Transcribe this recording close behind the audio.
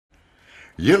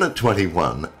Unit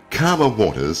 21,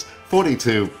 Karmawaters,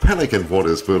 42 Pelican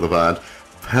Waters Boulevard,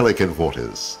 Pelican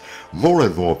Waters. More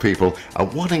and more people are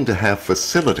wanting to have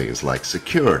facilities like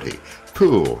security,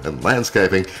 pool and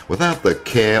landscaping without the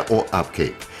care or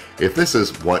upkeep. If this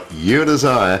is what you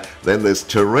desire, then this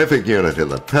terrific unit in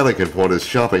the Pelican Waters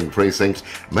Shopping Precinct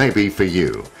may be for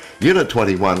you. Unit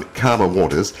 21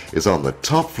 Karmawaters is on the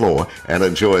top floor and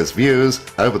enjoys views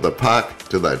over the park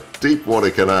to the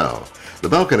deepwater canal. The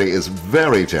balcony is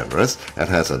very generous and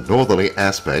has a northerly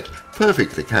aspect,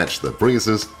 perfect to catch the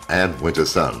breezes and winter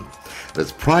sun.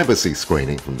 There's privacy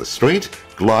screening from the street,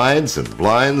 glides and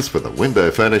blinds for the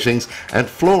window furnishings, and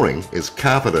flooring is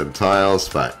carpeted tiles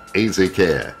for easy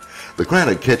care. The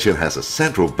granite kitchen has a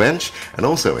central bench and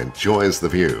also enjoys the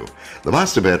view. The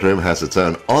master bedroom has its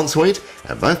own ensuite,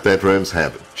 and both bedrooms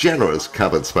have generous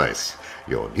covered space.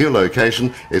 Your new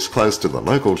location is close to the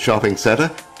local shopping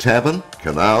centre, Tavern,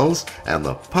 canals, and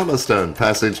the Pumicestone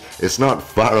Passage is not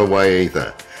far away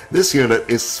either. This unit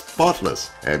is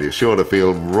spotless and you're sure to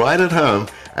feel right at home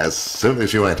as soon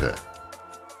as you enter.